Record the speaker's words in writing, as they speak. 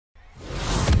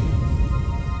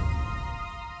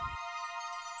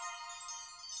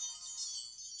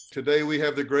Today we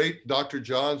have the great Dr.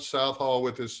 John Southall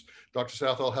with us. Dr.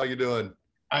 Southall, how you doing?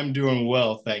 I'm doing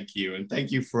well, thank you. And thank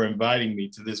you for inviting me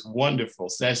to this wonderful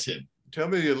session. Tell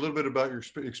me a little bit about your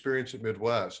experience at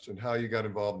Midwest and how you got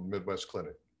involved in the Midwest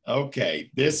Clinic. Okay,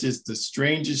 this is the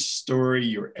strangest story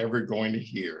you're ever going to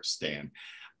hear, Stan.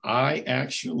 I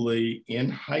actually,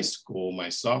 in high school, my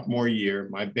sophomore year,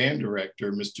 my band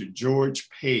director, Mr. George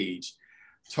Page,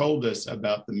 told us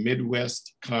about the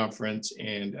Midwest Conference,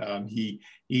 and he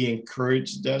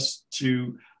encouraged us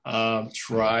to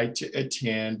try to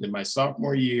attend. In my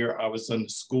sophomore year, I was on the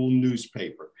school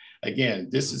newspaper. Again,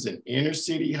 this is an inner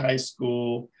city high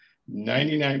school,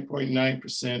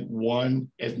 99.9%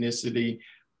 one ethnicity.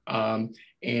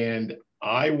 And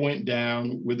I went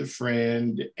down with a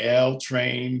friend, L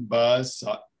train, bus,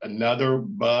 another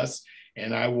bus,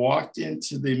 and I walked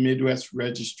into the Midwest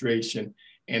registration,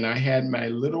 and I had my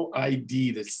little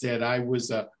ID that said I was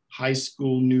a high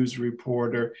school news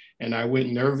reporter, and I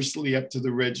went nervously up to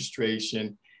the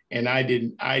registration, and I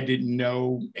didn't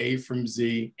know A from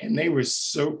Z, and they were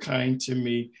so kind to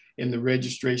me in the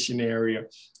registration area.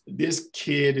 This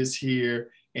kid is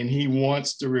here, and he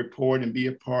wants to report and be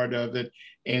a part of it.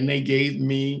 And they gave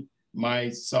me my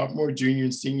sophomore, junior,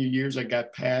 and senior years. I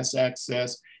got pass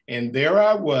access, and there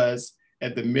I was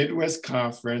at the Midwest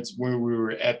Conference when we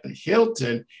were at the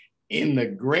Hilton in the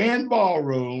grand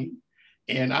ballroom.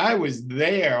 And I was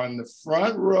there on the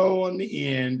front row on the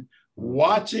end,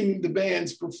 watching the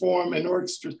bands perform and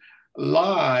orchestras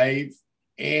live.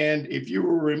 And if you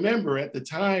will remember, at the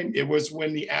time, it was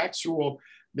when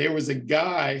there was a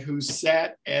guy who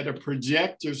sat at a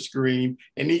projector screen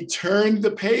and he turned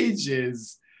the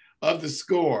pages of the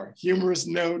score. Humorous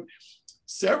note,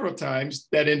 several times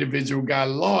that individual got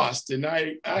lost, and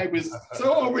I was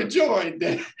so overjoyed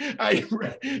that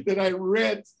I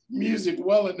read music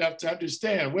well enough to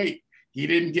understand, wait, he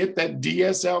didn't get that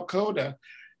DSL coda.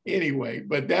 Anyway,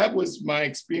 but that was my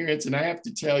experience, and I have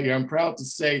to tell you, I'm proud to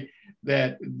say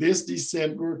that this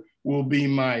December will be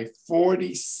my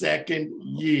 42nd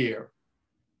year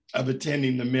of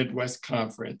attending the Midwest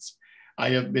Conference.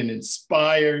 I have been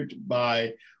inspired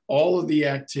by all of the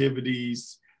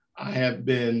activities. I have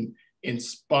been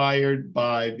inspired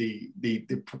by the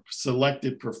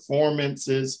selected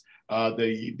performances,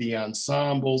 the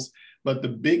ensembles. But the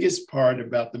biggest part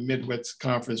about the Midwest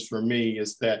Conference for me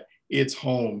is that it's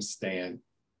home, Stan.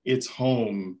 It's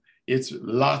home. It's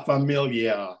La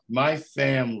Familia, my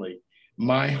family,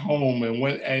 my home.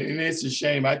 And it's a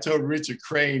shame. I told Richard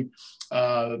Crane,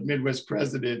 Midwest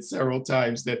president, several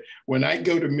times that when I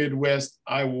go to Midwest,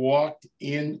 I walked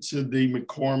into the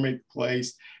McCormick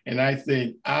place and I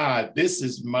think, this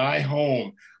is my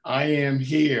home. I am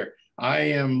here. I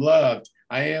am loved.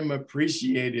 I am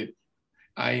appreciated.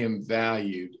 I am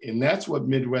valued. And that's what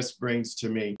Midwest brings to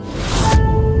me.